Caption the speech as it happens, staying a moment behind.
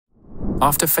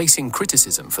After facing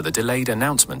criticism for the delayed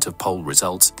announcement of poll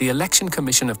results, the Election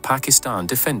Commission of Pakistan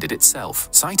defended itself,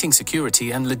 citing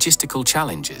security and logistical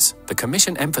challenges. The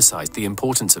commission emphasized the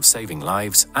importance of saving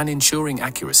lives and ensuring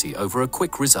accuracy over a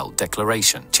quick result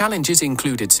declaration. Challenges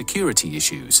included security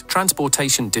issues,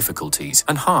 transportation difficulties,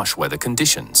 and harsh weather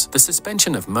conditions. The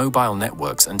suspension of mobile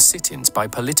networks and sit-ins by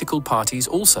political parties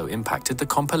also impacted the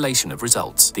compilation of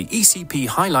results. The ECP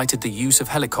highlighted the use of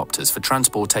helicopters for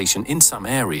transportation in some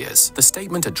areas. The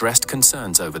statement addressed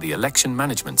concerns over the election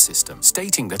management system,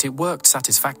 stating that it worked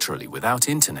satisfactorily without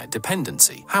internet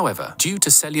dependency. However, due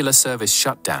to cellular service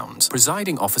shutdowns,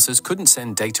 presiding officers couldn't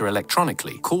send data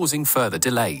electronically, causing further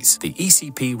delays. The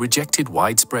ECP rejected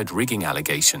widespread rigging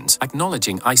allegations,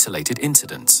 acknowledging isolated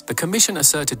incidents. The commission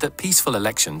asserted that peaceful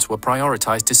elections were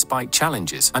prioritized despite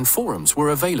challenges, and forums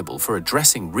were available for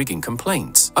addressing rigging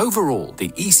complaints. Overall, the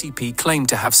ECP claimed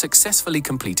to have successfully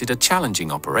completed a challenging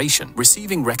operation,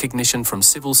 receiving recognition from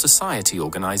civil society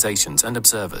organizations and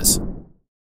observers.